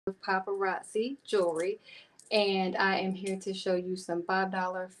Paparazzi Jewelry, and I am here to show you some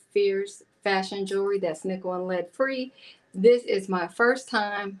 $5 Fierce fashion jewelry that's nickel and lead free. This is my first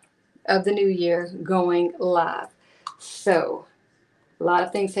time of the new year going live. So, a lot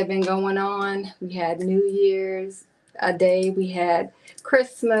of things have been going on. We had New Year's a day, we had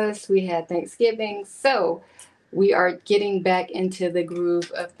Christmas, we had Thanksgiving. So, we are getting back into the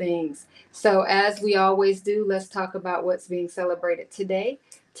groove of things. So, as we always do, let's talk about what's being celebrated today.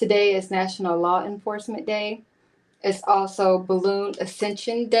 Today is National Law Enforcement Day. It's also Balloon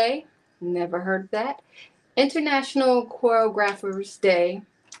Ascension Day. Never heard of that. International Choreographers Day.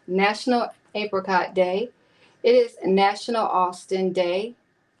 National Apricot Day. It is National Austin Day.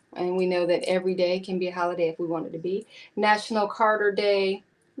 And we know that every day can be a holiday if we want it to be. National Carter Day.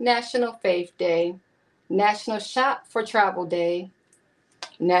 National Faith Day. National Shop for Travel Day.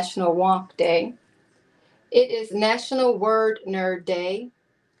 National Wonk Day. It is National Word Nerd Day.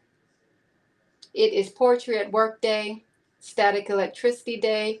 It is Poetry at Work Day, Static Electricity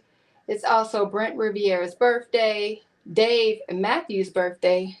Day. It's also Brent Riviera's birthday, Dave Matthews'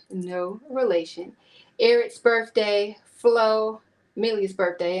 birthday, no relation, Eric's birthday, Flo, Millie's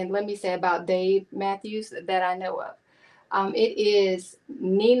birthday, and let me say about Dave Matthews that I know of. It is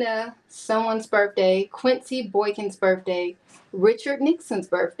Nina someone's birthday, Quincy Boykin's birthday, Richard Nixon's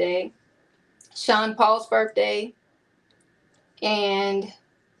birthday, Sean Paul's birthday, and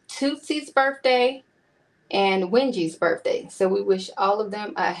Tootsie's birthday, and Wenji's birthday. So we wish all of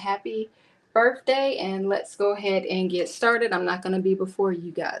them a happy birthday, and let's go ahead and get started. I'm not going to be before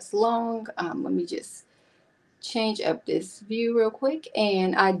you guys long. Let me just change up this view real quick,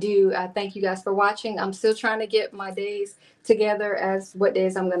 and I thank you guys for watching. I'm still trying to get my days together as what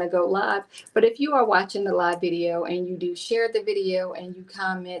days I'm going to go live, but if you are watching the live video and you do share the video and you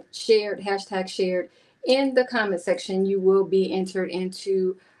comment shared hashtag shared in the comment section, you will be entered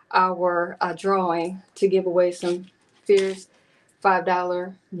into our drawing to give away some fierce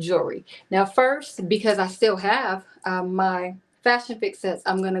 $5 jewelry. Now first, because I still have my fashion fix sets,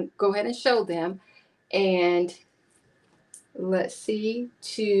 I'm going to go ahead and show them. And let's see,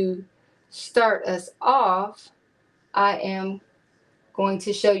 to start us off, I am going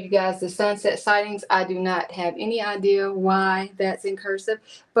to show you guys the sunset sightings. I do not have any idea why that's in cursive,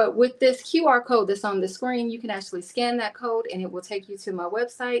 but with this QR code that's on the screen, you can actually scan that code and it will take you to my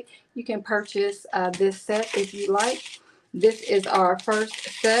website. You can purchase this set if you like. This is our first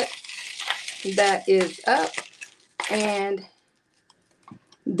set that is up, and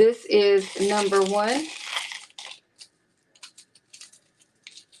this is number one.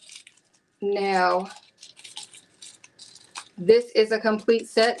 Now, this is a complete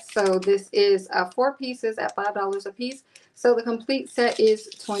set, so this is 4 pieces at $5 a piece. So the complete set is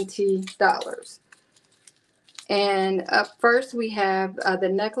 $20. And up first we have the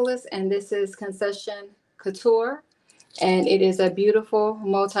necklace, and this is Concession Couture, and it is a beautiful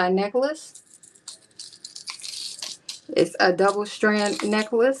multi-necklace. It's a double strand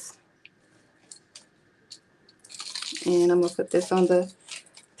necklace, and I'm going to put this on the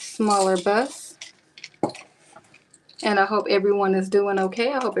smaller bust. And I hope everyone is doing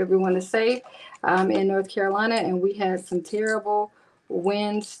okay. I hope everyone is safe. I'm in North Carolina, and we had some terrible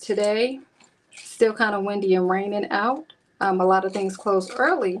winds today. Still kind of windy and raining out. A lot of things closed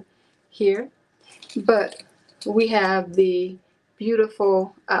early here, but we have the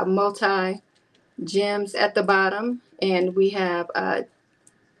beautiful multi gems at the bottom, and we have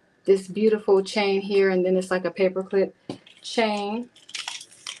this beautiful chain here, and then it's like a paperclip chain.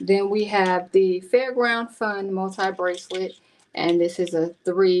 Then we have the Fairground Fun multi-bracelet, and this is a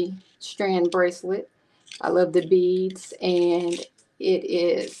 3-strand bracelet. I love the beads, and it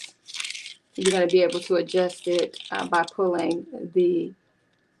is, you're going to be able to adjust it by pulling the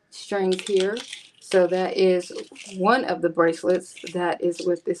strings here. So that is one of the bracelets that is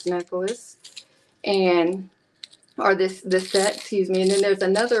with this necklace, and or this set, excuse me. And then there's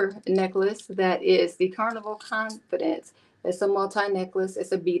another necklace that is the Carnival Confidence. It's a multi-necklace.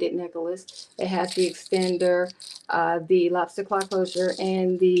 It's a beaded necklace. It has the extender, the lobster claw closure,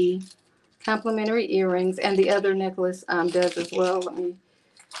 and the complimentary earrings. And the other necklace does as well. Let me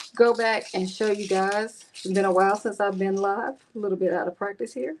go back and show you guys. It's been a while since I've been live. A little bit out of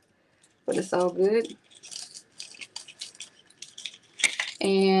practice here, but it's all good.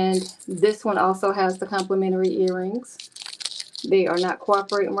 And this one also has the complimentary earrings. They are not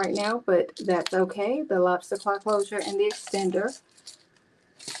cooperating right now, but that's okay. The lobster claw closure and the extender.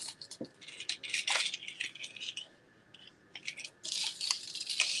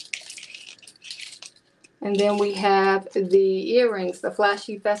 And then we have the earrings, the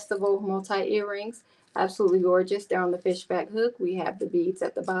Flashy Festival multi-earrings. Absolutely gorgeous. They're on the fishback hook. We have the beads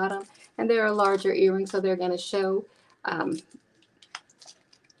at the bottom, and they're a larger earring, so they're going to show.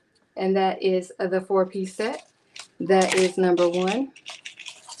 And that is the 4-piece set. That is number 1.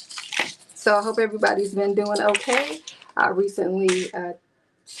 So I hope everybody's been doing okay. I recently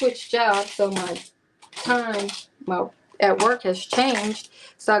switched jobs, so my time at work has changed.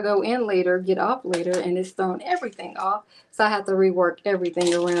 So I go in later, get off later, and it's thrown everything off. So I have to rework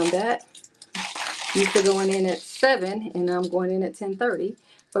everything around that. Used to going in at 7, and I'm going in at 10:30.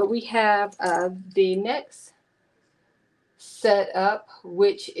 But we have the next set up,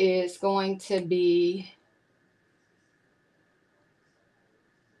 which is going to be,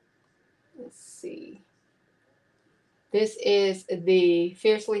 let's see. This is the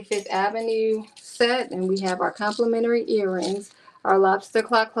Fiercely Fifth Avenue set, and we have our complimentary earrings, our lobster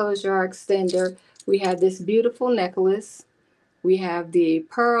claw closure, our extender. We have this beautiful necklace. We have the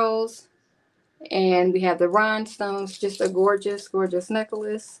pearls, and we have the rhinestones, just a gorgeous, gorgeous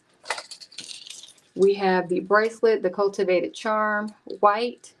necklace. We have the bracelet, the cultivated charm,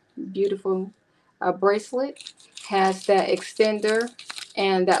 white, beautiful bracelet. Has that extender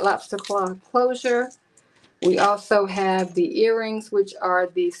and that lobster claw closure. We also have the earrings, which are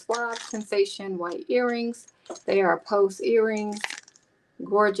the Suave Sensation white earrings. They are post earrings.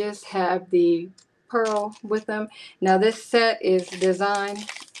 Gorgeous. Have the pearl with them. Now this set is designed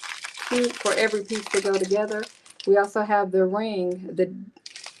for every piece to go together. We also have the ring, the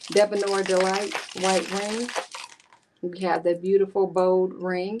Debonair Delight white ring. We have the beautiful bold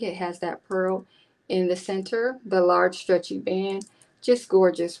ring. It has that pearl in the center, the large stretchy band. Just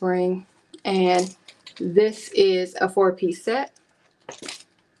gorgeous ring. And this is a 4-piece set.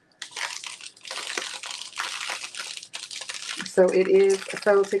 So it is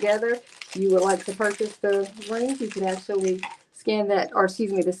sewed together. You would like to purchase the ring, you can actually scan that, or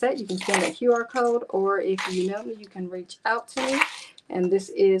excuse me, the set. You can scan that QR code, or if you know me, you can reach out to me. And this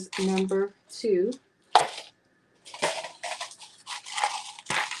is number 2.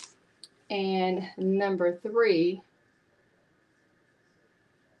 And number 3,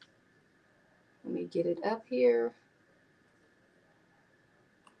 let me get it up here.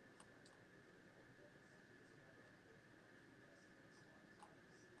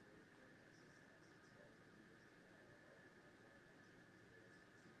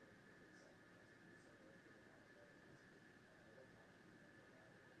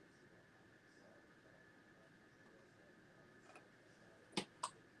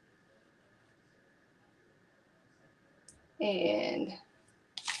 And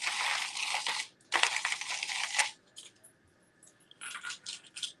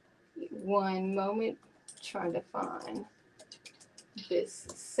one moment, trying to find this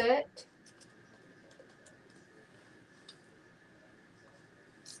set.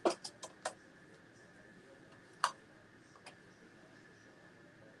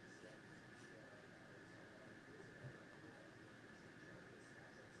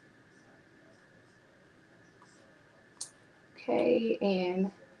 Okay,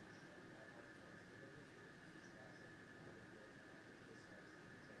 and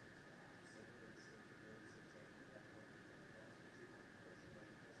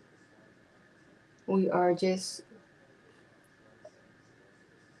we are just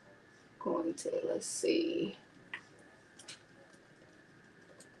going to, let's see.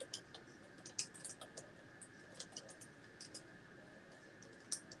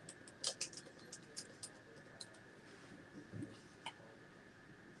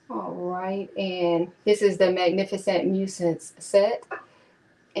 All right, and this is the Magnificent Musings set.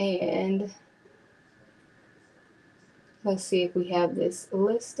 And let's see if we have this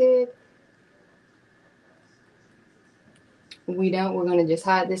listed. We don't. We're going to just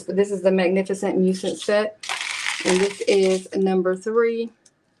hide this. But this is the Magnificent Musings set. And this is number 3.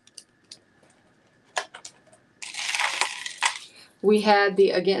 We had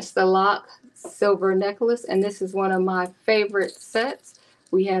the Against the Lock silver necklace. And this is one of my favorite sets.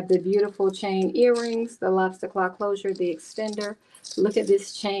 We have the beautiful chain earrings, the lobster claw closure, the extender. Look at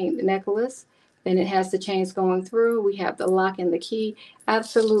this chain necklace. Then it has the chains going through. We have the lock and the key.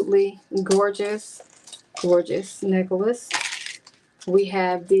 Absolutely gorgeous, gorgeous necklace. We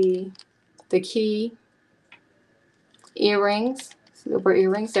have the key earrings, silver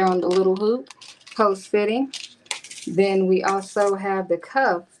earrings. They're on the little hoop, post fitting. Then we also have the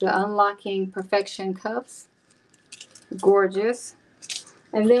cuff, the Unlocking Perfection cuffs. Gorgeous.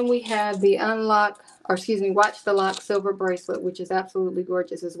 And then we have the Watch the Lock silver bracelet, which is absolutely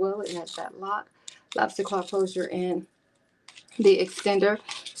gorgeous as well. It has that lock, lobster claw closure, and the extender.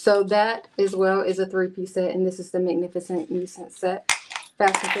 So that as well is a 3-piece set, and this is the Magnificent Musings set.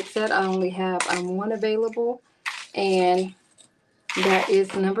 Fast and Fix set. I only have one available, and that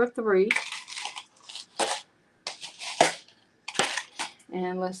is number 3.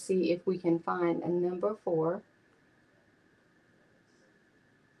 And let's see if we can find a number 4.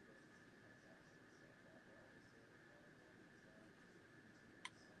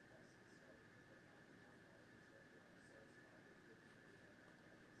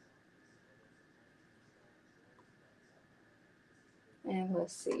 And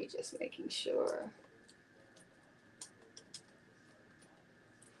let's see, just making sure.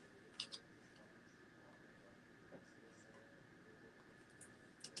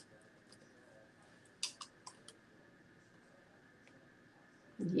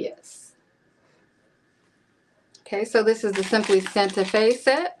 Yes. Okay, so this is the Simply Santa Fe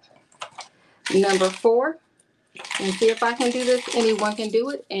set, number 4. And see if I can do this. Anyone can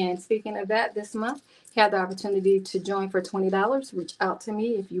do it. And speaking of that, this month, you have the opportunity to join for $20. Reach out to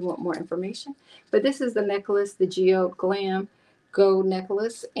me if you want more information. But this is the necklace, the Glam gold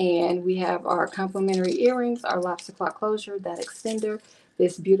necklace. And we have our complimentary earrings, our lobster claw closure, that extender,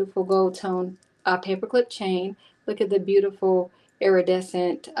 this beautiful gold tone paperclip chain. Look at the beautiful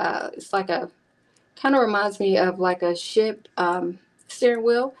iridescent, it's like a, kind of reminds me of like a ship steering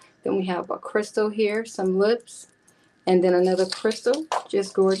wheel. Then we have a crystal here, some lips, and then another crystal,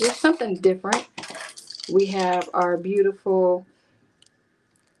 just gorgeous, something different. We have our beautiful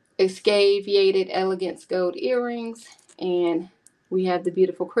excavated elegance gold earrings, and we have the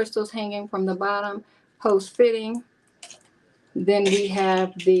beautiful crystals hanging from the bottom, post fitting. Then we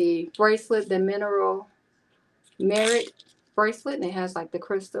have the bracelet, the mineral merit bracelet, and it has like the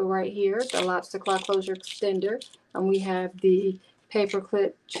crystal right here, the lobster claw closure extender, and we have the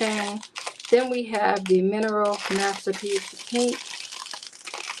paperclip chain. Then we have the mineral masterpiece pink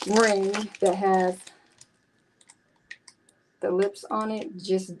ring that has the lips on it,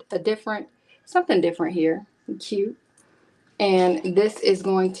 just a different, something different here, cute. And this is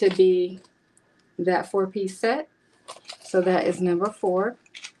going to be that 4-piece set. So that is number 4.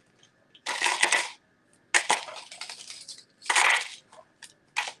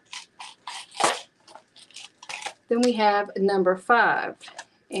 Then we have number 5,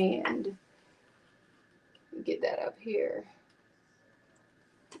 and get that up here.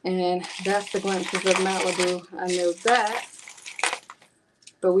 And that's the Glimpses of Malibu. I know that.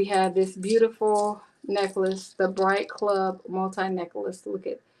 But we have this beautiful necklace, the Bright Club multi-necklace. Look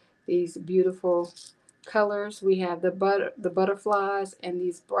at these beautiful colors. We have the butterflies and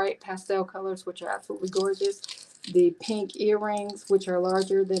these bright pastel colors, which are absolutely gorgeous. The pink earrings, which are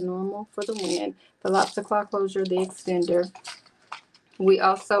larger than normal for the win. The lobster claw closure, the extender. We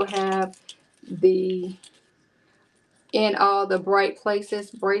also have the In All the Bright Places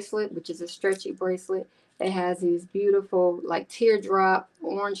bracelet, which is a stretchy bracelet. It has these beautiful like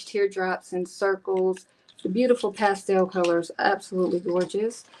orange teardrops and circles. The beautiful pastel colors, absolutely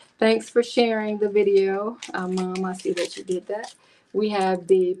gorgeous. Thanks for sharing the video, Mom. I see that you did that. We have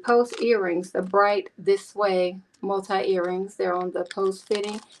the post earrings, the Bright This Way multi earrings. They're on the post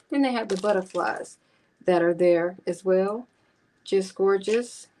fitting. Then they have the butterflies that are there as well. Just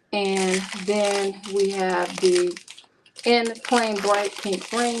gorgeous. And then we have the In Plain Bright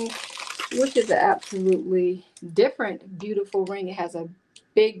Pink ring, which is an absolutely different, beautiful ring. It has a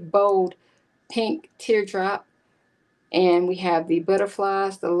big, bold pink teardrop. And we have the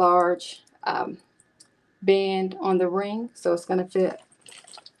butterflies, the large band on the ring. So it's going to fit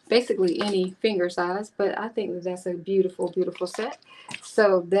basically any finger size. But I think that that's a beautiful, beautiful set.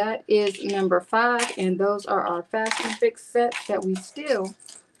 So that is number 5. And those are our Fast and Fix sets that we still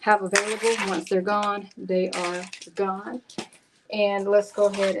have available. Once they're gone, they are gone. And let's go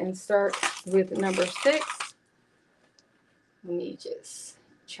ahead and start with number 6. Let me just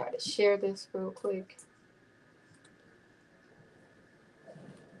try to share this real quick.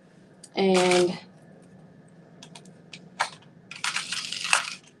 And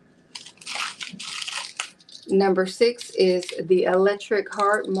number 6 is the Electric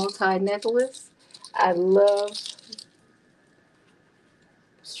Heart multi-necklace. I was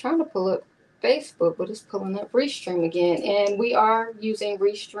trying to pull up Facebook, but it's pulling up Restream again. And we are using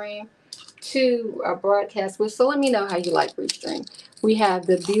Restream to broadcast with. So let me know how you like Restream. We have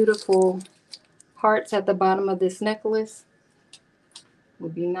the beautiful hearts at the bottom of this necklace. It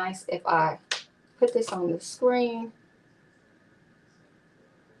would be nice if I put this on the screen,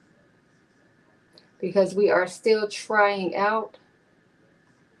 because we are still trying out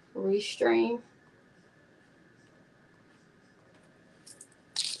Restream.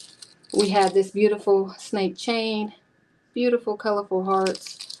 We have this beautiful snake chain, beautiful colorful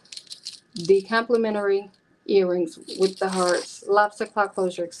hearts, the complimentary earrings with the hearts, lobster claw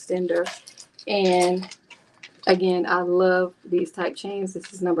closure extender, and again, I love these type chains.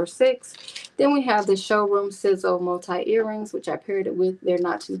 This is number 6. Then we have the Showroom Sizzle multi earrings, which I paired it with. They're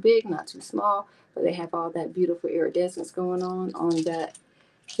not too big, not too small, but they have all that beautiful iridescence going on that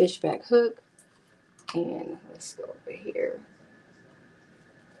fishback hook. And let's go over here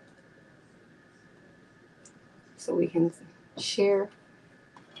so we can share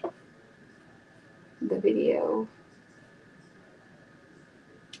the video.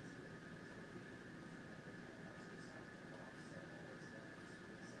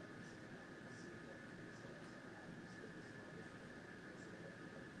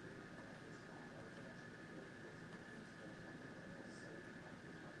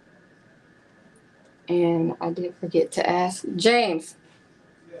 And I did forget to ask James,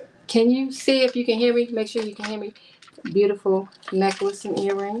 can you see if you can hear me? Make sure you can hear me. Beautiful necklace and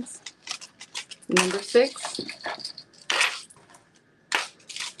earrings. Number 6.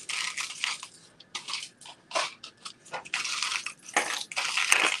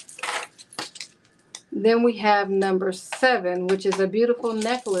 Then we have number 7, which is a beautiful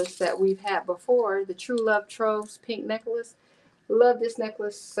necklace that we've had before, the True Love Troves pink necklace. Love this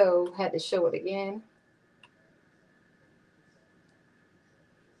necklace, so had to show it again.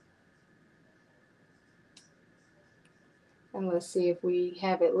 And let's see if we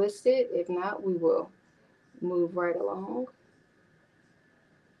have it listed. If not, we will move right along.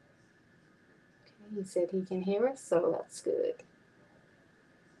 Okay, he said he can hear us, so that's good.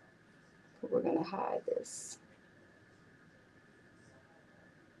 We're going to hide this.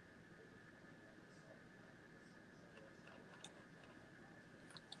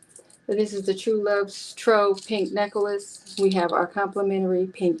 So this is the True Love Trove pink necklace. We have our complimentary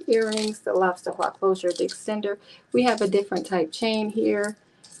pink earrings, the lobster claw closure, the extender. We have a different type chain here.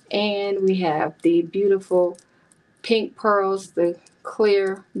 And we have the beautiful pink pearls, the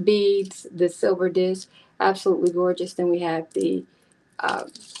clear beads, the silver disc. Absolutely gorgeous. Then we have the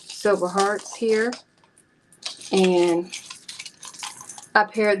silver hearts here. And I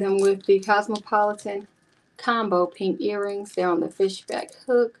paired them with the Cosmopolitan Combo pink earrings. They're on the fishback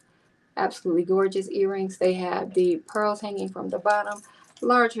hook. Absolutely gorgeous earrings. They have the pearls hanging from the bottom.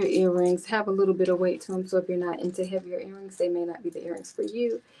 Larger earrings have a little bit of weight to them, so if you're not into heavier earrings, they may not be the earrings for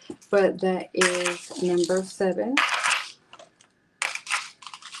you. But that is number 7.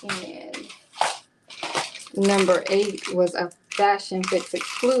 And number 8 was a Fashion Fix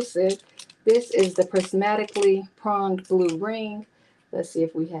exclusive. This is the prismatically pronged blue ring. Let's see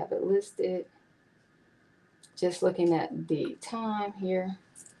if we have it listed. Just looking at the time here.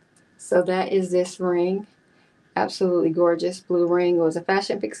 So that is this ring. Absolutely gorgeous blue ring. It was a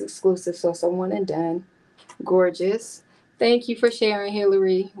Fashion Fix exclusive, so it's a one and done. Gorgeous. Thank you for sharing,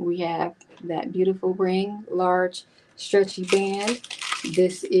 Hillary. We have that beautiful ring, large stretchy band.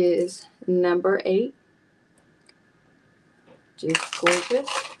 This is number 8. Just gorgeous.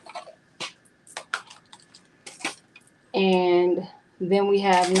 And then we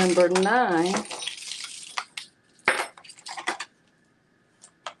have number 9,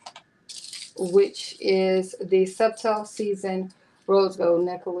 which is the Subtle Season Rose Gold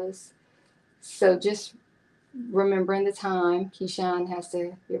Necklace. So just remembering the time, Keyshawn has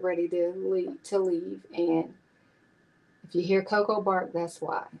to get ready to leave. And if you hear Coco bark, that's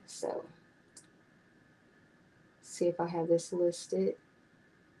why. So see if I have this listed.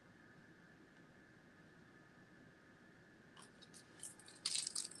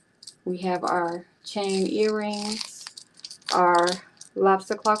 We have our chain earrings, our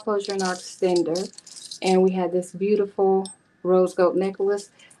lobster claw closure, and our extender. And we have this beautiful rose gold necklace.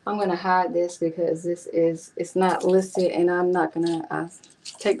 I'm going to hide this because it's not listed, and I'm not going to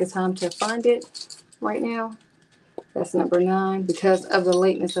take the time to find it right now. That's number 9 because of the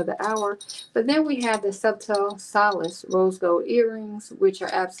lateness of the hour. But then we have the Subtle Solace rose gold earrings, which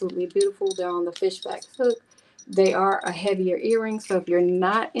are absolutely beautiful. They're on the fishback hook. They are a heavier earring, so if you're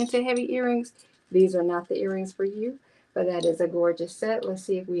not into heavy earrings, these are not the earrings for you. But that is a gorgeous set. Let's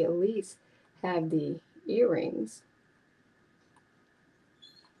see if we at least have the earrings.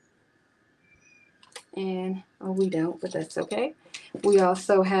 And oh, we don't, but that's okay. We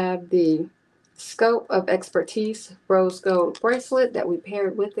also have the Scope of Expertise rose gold bracelet that we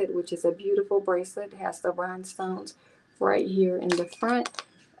paired with it, which is a beautiful bracelet. It has the rhinestones right here in the front,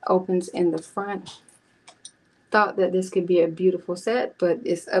 opens in the front. Thought that this could be a beautiful set, but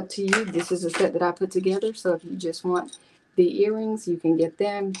it's up to you. This is a set that I put together, so if you just want the earrings, you can get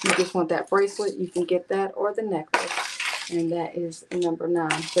them. If you just want that bracelet, you can get that, or the necklace. And that is number 9.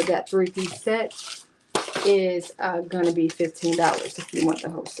 But that 3-piece set is going to be $15 if you want the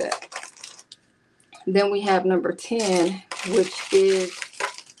whole set. Then we have number 10, which is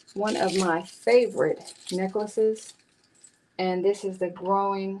one of my favorite necklaces. And this is the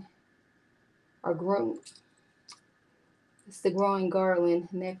growing it's the growing garland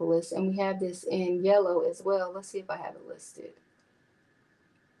necklace. And we have this in yellow as well. Let's see if I have it listed.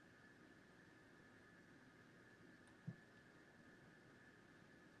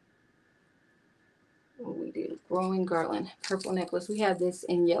 We do growing garland purple necklace. We have this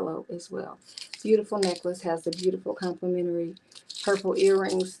in yellow as well. Beautiful necklace, has the beautiful complementary purple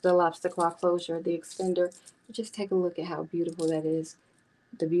earrings, the lobster claw closure, the extender. Just take a look at how beautiful that is.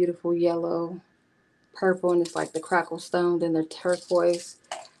 The beautiful yellow, purple, and it's like the crackle stone, then the turquoise.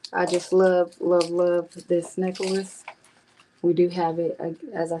 I just love, love, love this necklace. We do have it,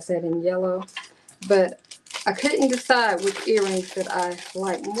 as I said, in yellow, but I couldn't decide which earrings that I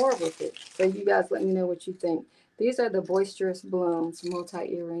like more with it. So you guys let me know what you think. These are the Boisterous Blooms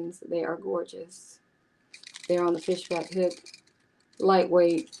multi-earrings. They are gorgeous. They're on the fishback hook.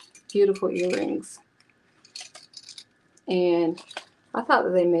 Lightweight, beautiful earrings. And I thought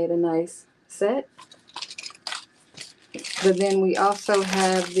that they made a nice set. But then we also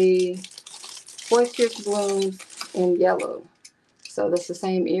have the Boisterous Blooms in yellow. So that's the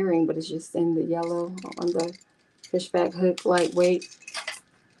same earring, but it's just in the yellow on the fishback hook, lightweight.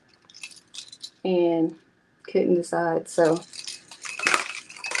 And couldn't decide, so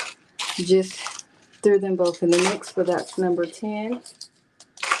just threw them both in the mix, but that's number 10.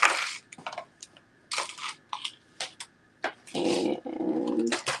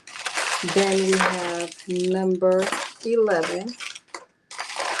 And then we have number 11.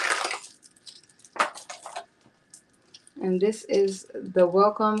 And this is the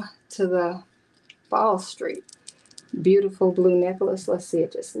Welcome to the Fall Street. Beautiful blue necklace. Let's see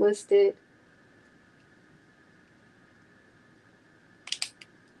it just listed.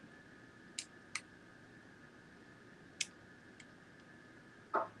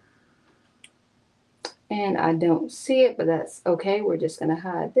 And I don't see it, but that's okay. We're just going to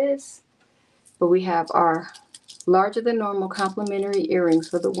hide this. But we have our larger than normal complimentary earrings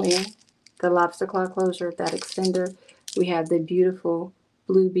for the win. The lobster claw closure, that extender. We have the beautiful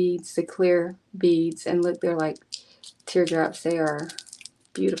blue beads, the clear beads. And look, they're like teardrops. They are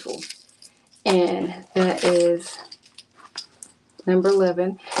beautiful. And that is number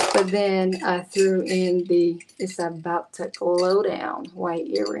 11. But then I threw in the It's About to Glow Down white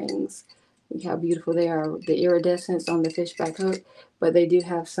earrings. Look how beautiful they are. The iridescence on the fishback hook, but they do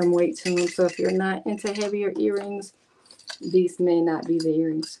have some weight to them. So if you're not into heavier earrings, these may not be the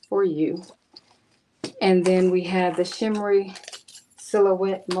earrings for you. And then we have the shimmery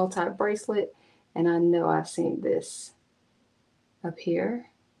silhouette multi-bracelet. And I know I've seen this up here.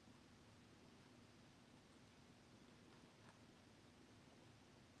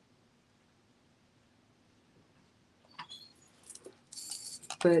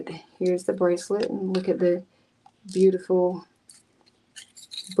 But here's the bracelet, and look at the beautiful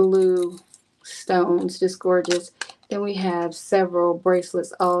blue stones, just gorgeous. Then we have several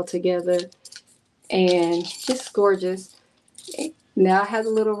bracelets all together and just gorgeous. Now I have the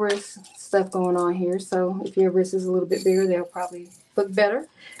little wrist stuff going on here, so if your wrist is a little bit bigger, they'll probably look better.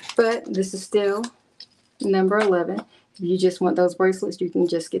 But this is still number 11. If you just want those bracelets, you can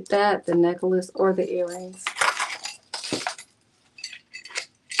just get that, the necklace, or the earrings.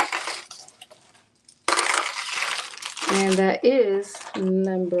 And that is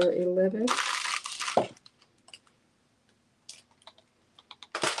number 11.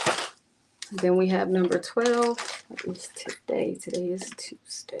 Then we have number 12. What is today? Today is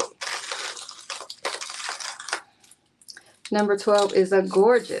Tuesday. Number 12 is a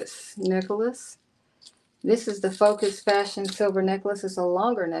gorgeous necklace. This is the Focus Fashion silver necklace. It's a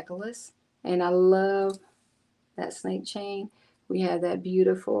longer necklace. And I love that snake chain. We have that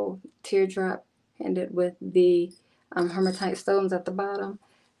beautiful teardrop ended with the hematite stones at the bottom.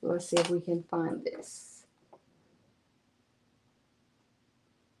 Let's see if we can find this.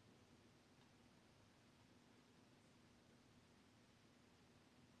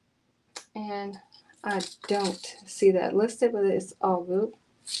 And I don't see that listed, but it's all good.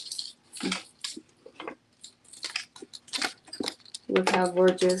 Look how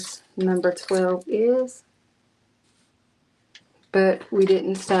gorgeous number 12 is. But we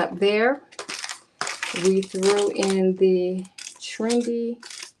didn't stop there. We threw in the trendy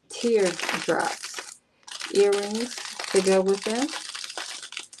teardrops earrings to go with them.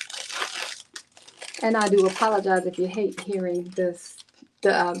 And I do apologize if you hate hearing this,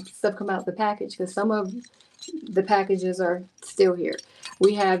 the stuff come out the package, because some of the packages are still here.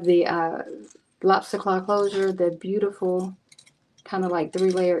 We have the lobster claw closure, the beautiful kind of like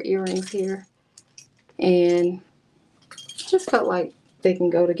 3-layer earrings here. and just felt like they can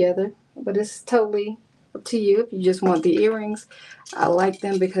go together. But it's totally up to you if you just want the earrings. I like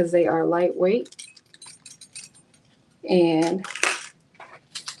them because they are lightweight, and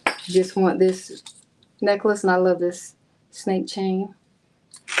you just want this necklace, and I love this snake chain.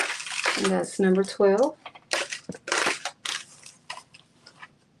 And that's number 12.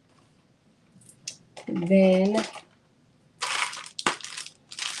 Then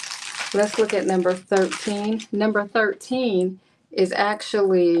let's look at number 13. Number 13 is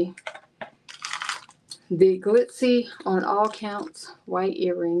actually the glitzy on all counts white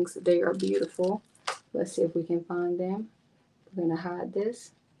earrings. They are beautiful. Let's see if we can find them. We're going to hide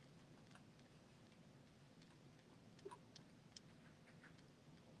this.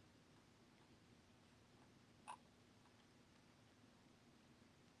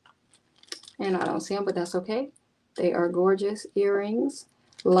 And I don't see them, but that's okay. They are gorgeous earrings.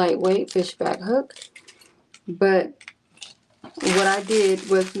 Lightweight fishback hook. But what I did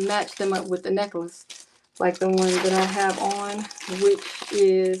was match them up with the necklace, like the one that I have on, which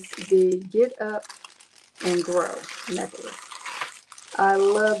is the Get Up and Grow necklace. I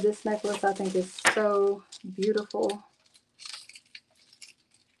love this necklace. I think it's so beautiful.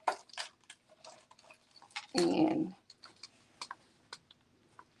 And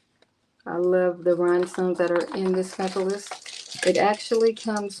I love the rhinestones that are in this necklace. It actually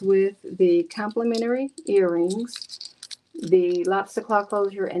comes with the complimentary earrings, the lobster claw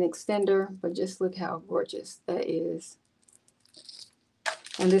closure and extender, but just look how gorgeous that is.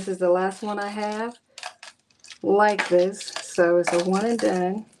 And this is the last one I have like this, so it's a one and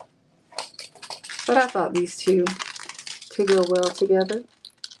done. But I thought these two could go well together.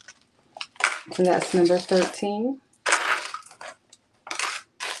 And that's number 13.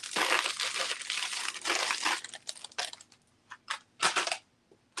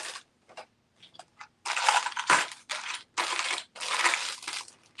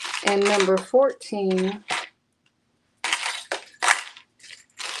 And number 14,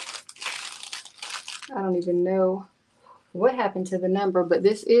 I don't even know what happened to the number, but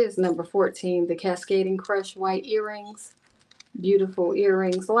this is number 14, the Cascading Crush white earrings. Beautiful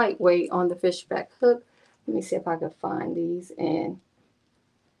earrings, lightweight on the fishback hook. Let me see if I can find these. And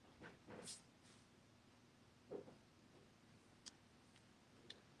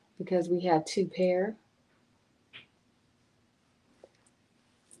because we have two pair.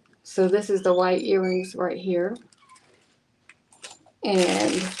 So this is the white earrings right here.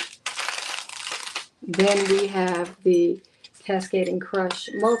 And then we have the Cascading Crush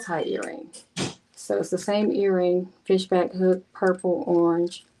multi-earring. So it's the same earring, fishback hook, purple,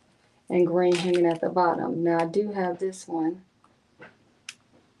 orange, and green hanging at the bottom. Now I do have this one.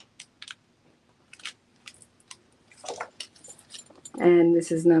 And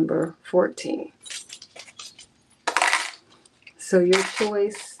this is number 14. So your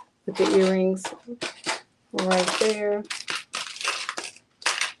choice with the earrings right there.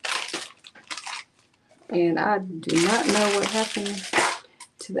 And I do not know what happened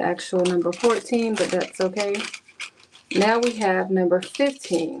to the actual number 14, but that's okay. Now we have number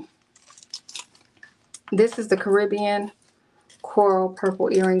 15. This is the Caribbean coral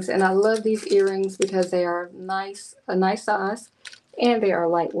purple earrings, and I love these earrings because they are nice, a nice size, and they are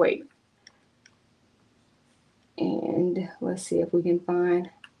lightweight. And let's see if we can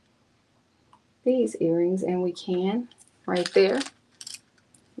find these earrings, and we can right there.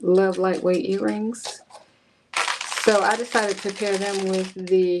 Love lightweight earrings. So I decided to pair them with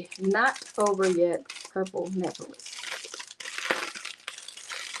the Not Over Yet purple necklace.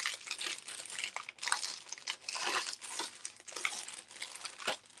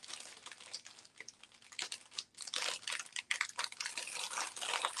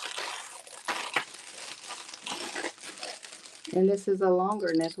 And this is a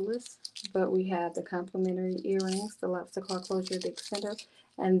longer necklace, but we have the complimentary earrings, the lobster claw closure, the extender,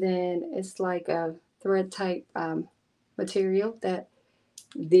 and then it's like a thread type material that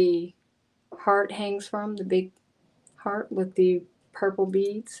the heart hangs from, the big heart with the purple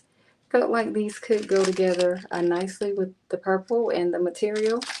beads. Felt like these could go together nicely with the purple and the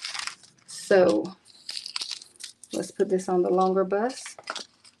material. So let's put this on the longer bust.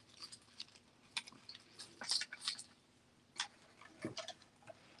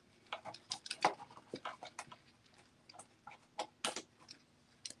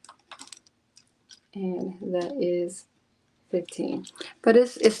 And that is 15. But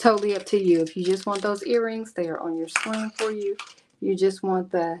it's totally up to you. If you just want those earrings, they are on your screen for you. You just want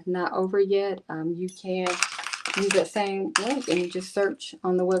the Not Over Yet, you can use that same link and you just search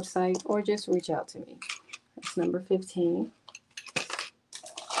on the website or just reach out to me. That's number 15.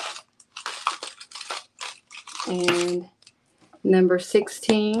 And number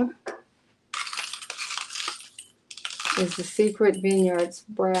 16 is the Secret Vineyards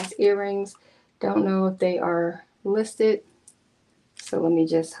brass earrings. Don't know if they are listed, so let me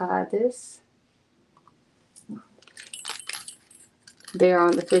just hide this. They're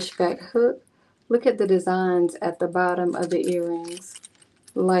on the fishback hook. Look at the designs at the bottom of the earrings.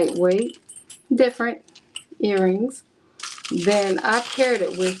 Lightweight, different earrings. Then I paired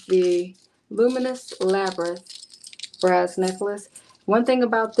it with the Luminous Labyrinth brass necklace. One thing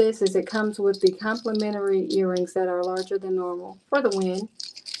about this is it comes with the complimentary earrings that are larger than normal for the win.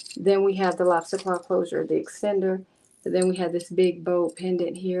 Then we have the lobster claw closure, the extender. But then we have this big bold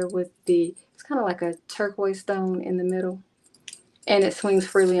pendant here with it's kind of like a turquoise stone in the middle. And it swings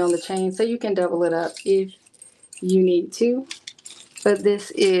freely on the chain, so you can double it up if you need to. But this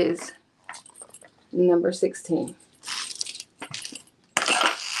is number 16.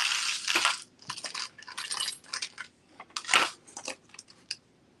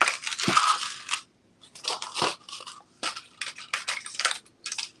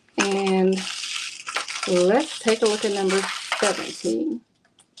 And let's take a look at number 17.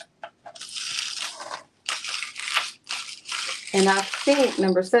 And I think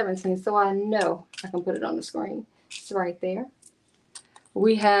number 17, so I know I can put it on the screen. It's right there.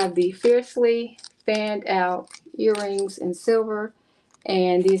 We have the Fiercely Fanned Out earrings in silver.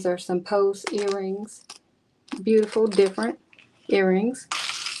 And these are some post earrings. Beautiful, different earrings.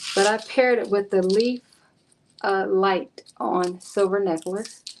 But I paired it with the Leaf Light on silver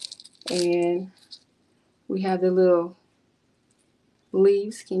necklace. And we have the little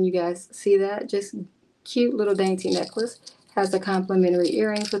leaves. Can you guys see that? Just cute little dainty necklace. Has the complimentary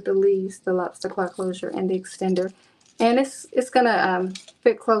earrings with the leaves, the lobster claw closure, and the extender. And it's gonna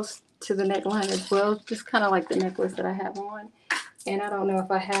fit close to the neckline as well, just kind of like the necklace that I have on. And I don't know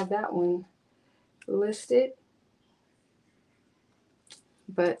if I have that one listed,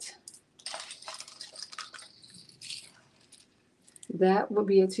 but that would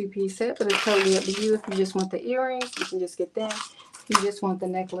be a two-piece set, but it's totally up to you. If you just want the earrings, you can just get them. If you just want the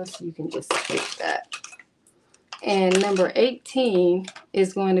necklace, you can just get that. And number 18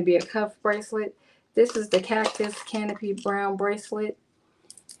 is going to be a cuff bracelet. This is the Cactus Canopy Brown bracelet.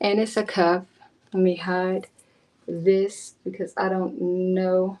 And it's a cuff. Let me hide this because I don't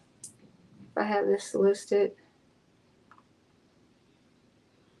know if I have this listed.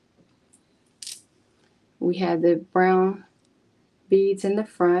 We have the brown beads in the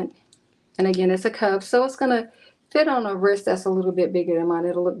front. And again, it's a cuff. So it's going to fit on a wrist that's a little bit bigger than mine.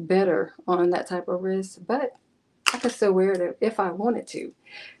 It'll look better on that type of wrist. But I can still wear it if I wanted to.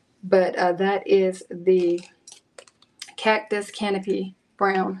 But that is the Cactus Canopy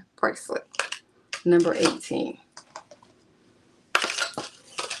Brown bracelet, number 18.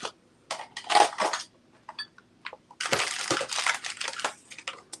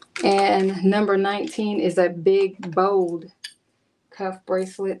 And number 19 is a big, bold cuff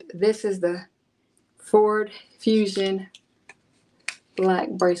bracelet. This is the Ford Fusion black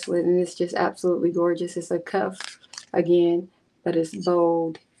bracelet, and it's just absolutely gorgeous. It's a cuff again, but it's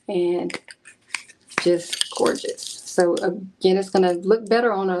bold and just gorgeous. So again, it's going to look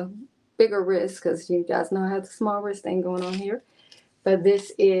better on a bigger wrist because you guys know I have the small wrist thing going on here. But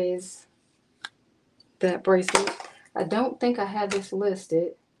this is that bracelet. I don't think I have this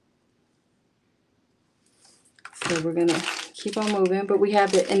listed. So we're going to keep on moving. But we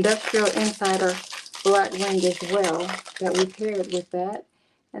have the Industrial Insider black ring as well that we paired with that.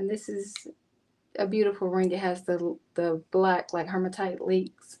 And this is a beautiful ring. It has the black like hematite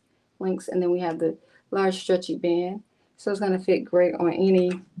links. And then we have the large stretchy band. So it's going to fit great on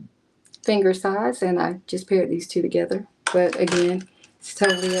any finger size. And I just paired these two together. But again, it's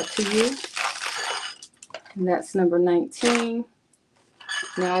totally up to you. And that's number 19.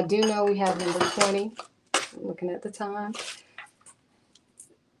 Now I do know we have number 20. I'm looking at the time.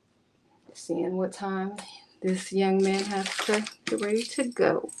 Seeing what time this young man has to get ready to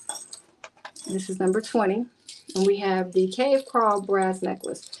go. This is number 20. And we have the Cave Crawl brass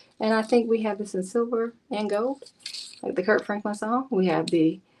necklace. And I think we have this in silver and gold, like the Kurt Franklin song. We have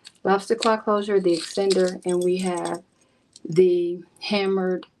the lobster claw closure, the extender, and we have the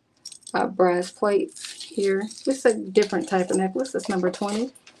hammered brass plates here. Just a different type of necklace. That's number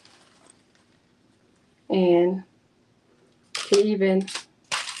 20. And even,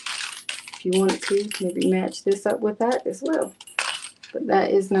 if you wanted to, maybe match this up with that as well. But that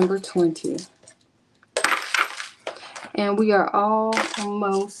is number 20. And we are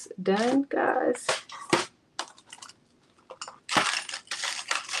almost done, guys.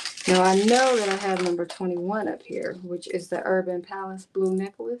 Now I know that I have number 21 up here, which is the Urban Palace blue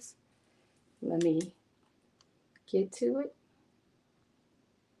necklace. Let me get to it.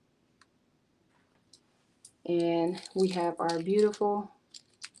 And we have our beautiful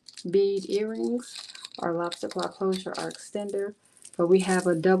bead earrings, our lobster claw closure, our extender. But we have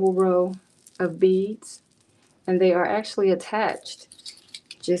a double row of beads, and they are actually attached.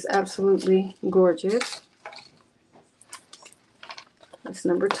 Just absolutely gorgeous. That's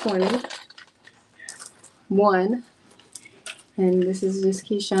number 21. And this is just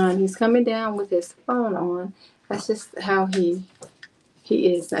Keyshawn. He's coming down with his phone on. That's just how he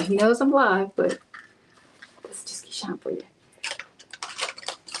is. Now, he knows I'm live, but that's just Keyshawn for you.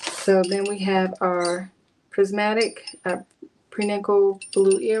 So then we have our prismatic pre-nickel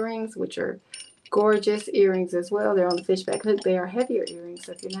blue earrings, which are gorgeous earrings as well. They're on the fishback hook. They are heavier earrings,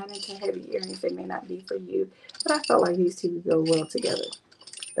 so if you're not into heavy earrings, they may not be for you. But I felt like these two go well together.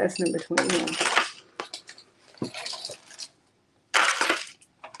 That's number 21.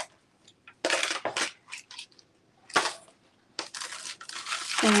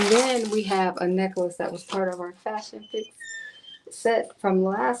 And then we have a necklace that was part of our Fashion Fix set from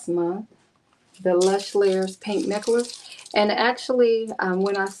last month, the Lush Layers pink necklace. And actually,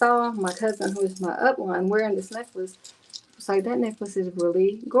 when I saw my cousin, who is my upline, wearing this necklace, I was like, that necklace is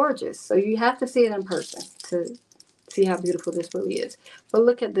really gorgeous. So you have to see it in person to see how beautiful this really is. But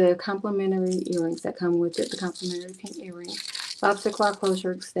look at the complimentary earrings that come with it, the complimentary pink earrings. Lobster claw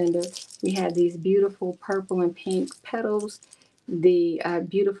closure extender. We had these beautiful purple and pink petals, the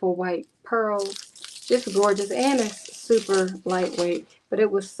beautiful white pearls. Just gorgeous, and it's super lightweight. But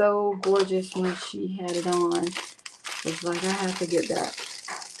it was so gorgeous when she had it on. It's like, I have to get that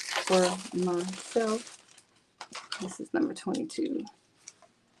for myself. This is number 22.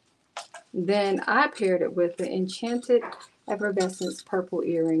 Then I paired it with the Enchanted Effervescence purple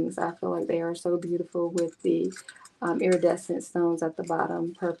earrings. I feel like they are so beautiful with the iridescent stones at the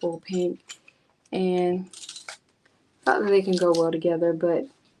bottom, purple, pink, and thought that they can go well together, but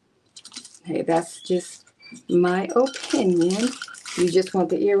hey, that's just my opinion. If you just want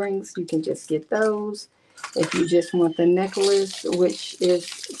the earrings, you can just get those. If you just want the necklace, which is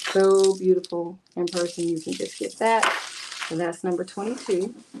so beautiful in person, you can just get that. So that's number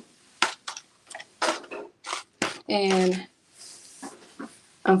 22. And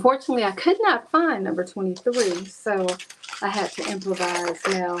unfortunately, I could not find number 23, so I had to improvise.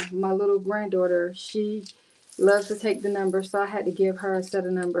 Now, my little granddaughter, she loves to take the numbers, so I had to give her a set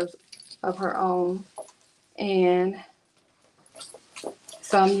of numbers of her own. And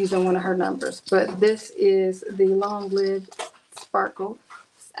so I'm using one of her numbers. But this is the Long Live Sparkle.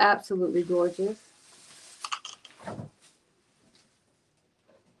 It's absolutely gorgeous.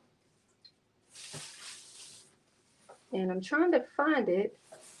 And I'm trying to find it.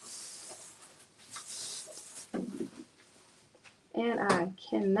 And I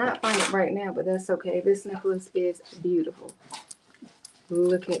cannot find it right now, but that's okay. This necklace is beautiful.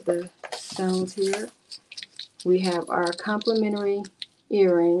 Look at the stones here. We have our complimentary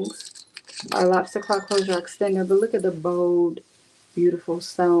earrings, our lobster claw closure extender, but look at the bold, beautiful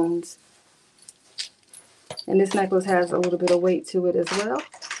stones. And this necklace has a little bit of weight to it as well.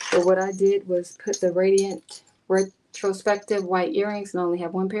 But what I did was put the radiant retrospective white earrings, and I only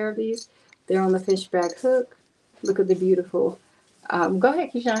have one pair of these. They're on the fishback hook. Look at the beautiful. Go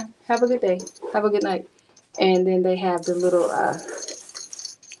ahead, Keyshawn. Have a good day. Have a good night. And then they have the little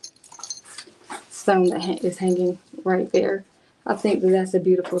stone that is hanging right there. I think that that's a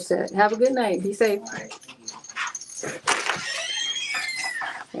beautiful set. Have a good night. Be safe.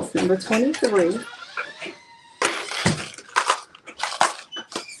 That's number 23.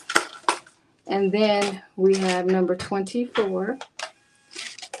 And then we have number 24.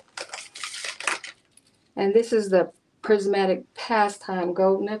 And this is the Prismatic Pastime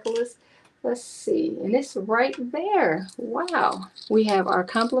Gold Necklace. Let's see. And it's right there. Wow. We have our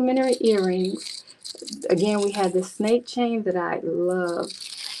complimentary earrings. Again, we have the snake chain that I love.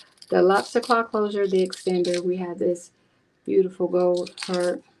 The lobster claw closure, the extender. We have this beautiful gold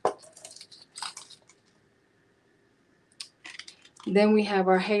heart. Then we have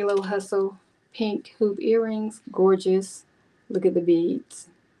our Halo Hustle pink hoop earrings. Gorgeous. Look at the beads.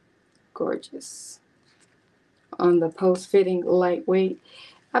 Gorgeous. On the post-fitting lightweight.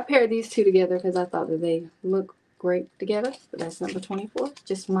 I paired these two together because I thought that they look great together. But that's number 24.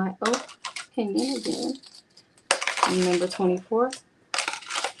 Just my opinion again. Number 24.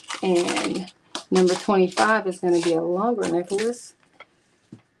 And number 25 is going to be a longer necklace.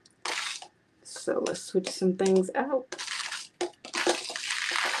 So let's switch some things out.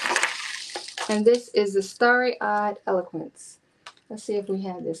 And this is the Starry-Eyed Eloquence. Let's see if we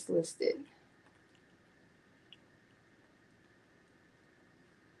have this listed.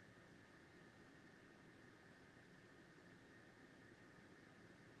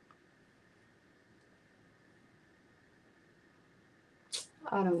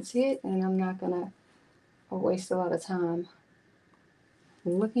 I don't see it, and I'm not gonna waste a lot of time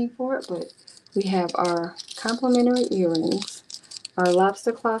looking for it, but we have our complimentary earrings, our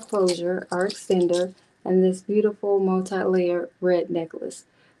lobster claw closure, our extender, and this beautiful multi-layer red necklace.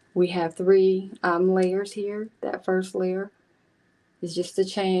 We have three layers here. That first layer is just a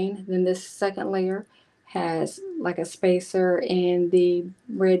chain. Then this second layer has like a spacer and the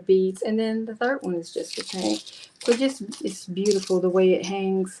red beads, and then the third one is just a chain. So just, it's beautiful the way it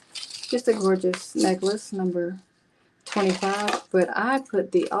hangs. Just a gorgeous necklace, number 25. But I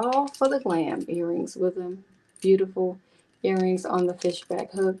put the all for the glam earrings with them. Beautiful earrings on the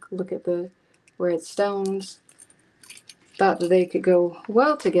fishback hook. Look at the red stones. Thought that they could go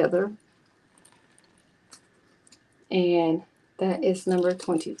well together. And that is number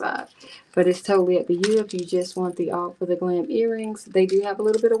 25. But it's totally up to you if you just want the all for the glam earrings. They do have a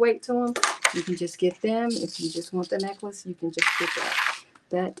little bit of weight to them. You can just get them. If you just want the necklace, you can just get that.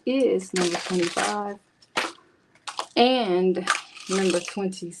 That is number 25. And number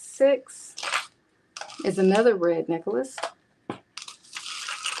 26 is another red necklace.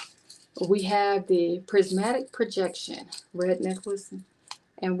 We have the prismatic projection red necklace,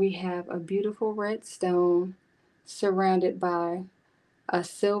 and we have a beautiful red stone surrounded by a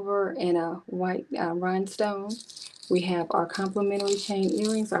silver and a white rhinestone. We have our complimentary chain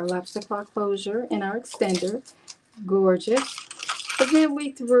earrings, our lobster claw closure, and our extender. Gorgeous. But then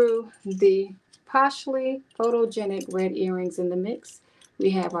we threw the partially photogenic red earrings in the mix.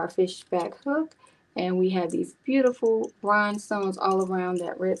 We have our fishback hook, and we have these beautiful rhinestones all around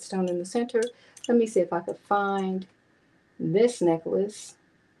that red stone in the center. Let me see if I could find this necklace.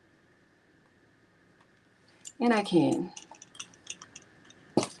 And I can.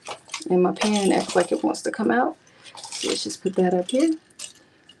 And my pen acts like it wants to come out. So let's just put that up here.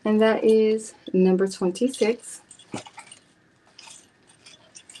 And that is number 26.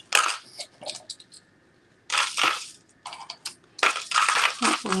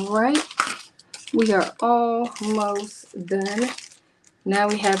 All right. We are almost done. Now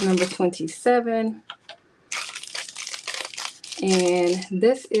we have number 27. And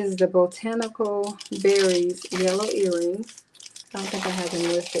this is the Botanical Berries Yellow Earrings. I don't think I have them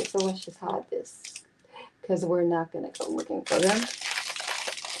listed, so let's just hide this because we're not going to go looking for them.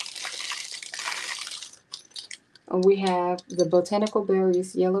 And we have the Botanical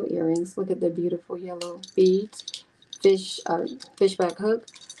Berries Yellow Earrings. Look at the beautiful yellow beads. Fishback hook.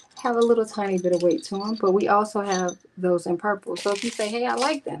 Have a little tiny bit of weight to them, but we also have those in purple. So if you say, hey, I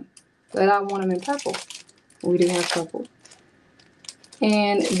like them, but I want them in purple, we do have purple.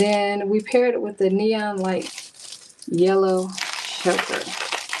 And then we paired it with the neon light yellow choker.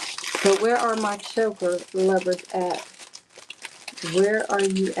 So where are my choker lovers at? Where are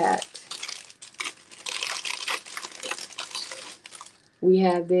you at? We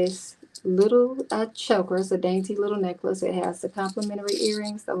have this little choker. It's a dainty little necklace. It has the complimentary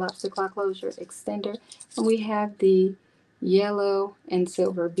earrings, the lobster claw closure extender, and we have the yellow and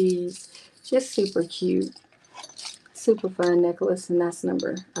silver beads. Just super cute. Super fun necklace, and that's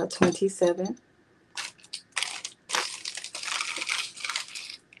number 27.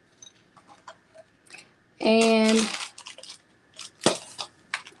 And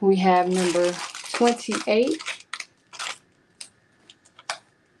we have number 28.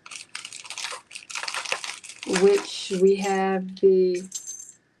 Which we have the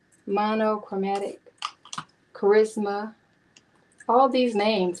monochromatic charisma. All these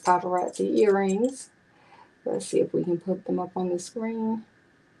names, paparazzi earrings. Let's see if we can put them up on the screen,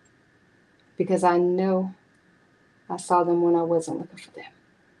 because I know I saw them when I wasn't looking for them.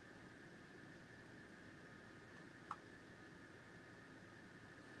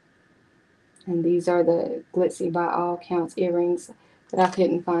 And these are the glitzy by all counts earrings that I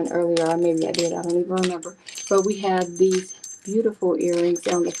couldn't find earlier, or maybe I did, I don't even remember. But we have these beautiful earrings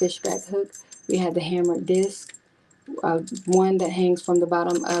on the fishback hook. We have the hammered disc, one that hangs from the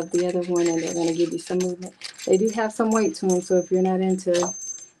bottom of the other one, and they're going to give you some movement. They do have some weight to them, so if you're not into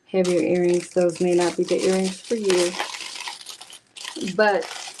heavier earrings, those may not be the earrings for you. But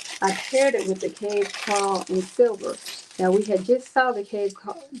I paired it with the cave crawl in silver. Now we had just saw the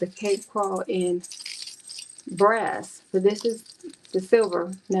cave crawl in brass, but this is the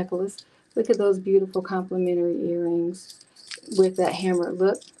silver necklace. Look at those beautiful complimentary earrings with that hammered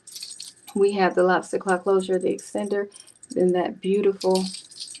look. We have the lobster claw closure, the extender, then that beautiful,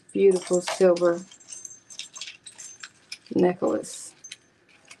 beautiful silver necklace.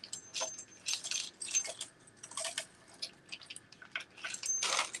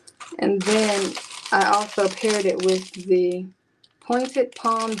 And then I also paired it with the Pointed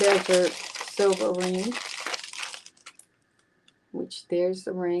Palm Desert silver ring, which There's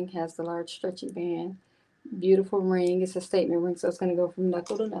the ring, has the large stretchy band. Beautiful ring. It's a statement ring, so it's going to go from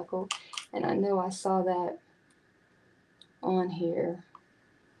knuckle to knuckle. And I know I saw that on here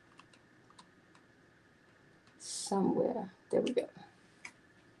somewhere. There we go.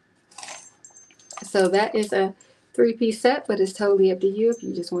 So that is a 3-piece set, but it's totally up to you. If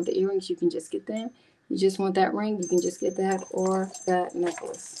you just want the earrings, you can just get them. You just want that ring, you can just get that, or that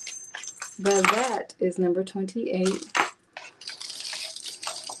necklace. But that is number 28.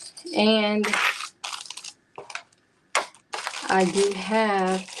 And I do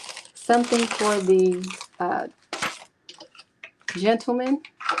have something for the gentleman,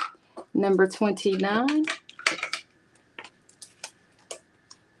 number 29.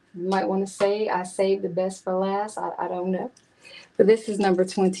 You might want to say I saved the best for last. I don't know. But this is number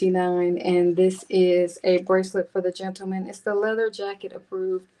 29, and this is a bracelet for the gentleman. It's the leather jacket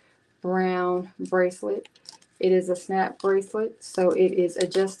approved brown bracelet. It is a snap bracelet, so it is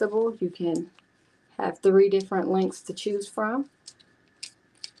adjustable. You can have 3 different lengths to choose from.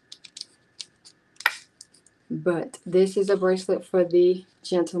 But this is a bracelet for the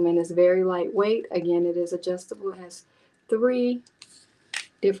gentleman. It's very lightweight. Again, it is adjustable. It has 3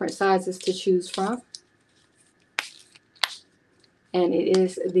 different sizes to choose from. And it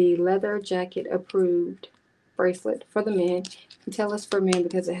is the leather jacket approved bracelet for the men. You can tell it's for men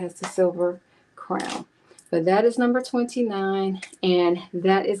because it has the silver crown. But that is number 29, and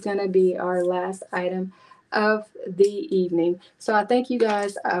that is going to be our last item of the evening. So I thank you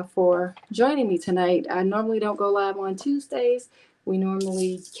guys for joining me tonight. I normally don't go live on Tuesdays. We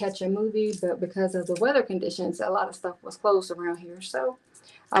normally catch a movie, but because of the weather conditions, a lot of stuff was closed around here. So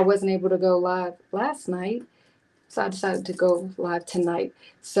I wasn't able to go live last night. So I decided to go live tonight.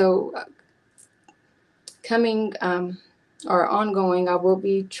 So coming or ongoing, I will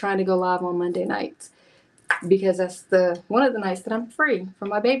be trying to go live on Monday nights, because that's one of the nights that I'm free from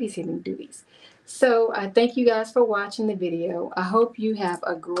my babysitting duties. So I thank you guys for watching the video. I hope you have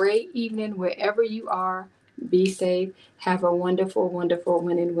a great evening wherever you are. Be safe. Have a wonderful, wonderful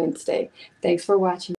winning Wednesday. Thanks for watching.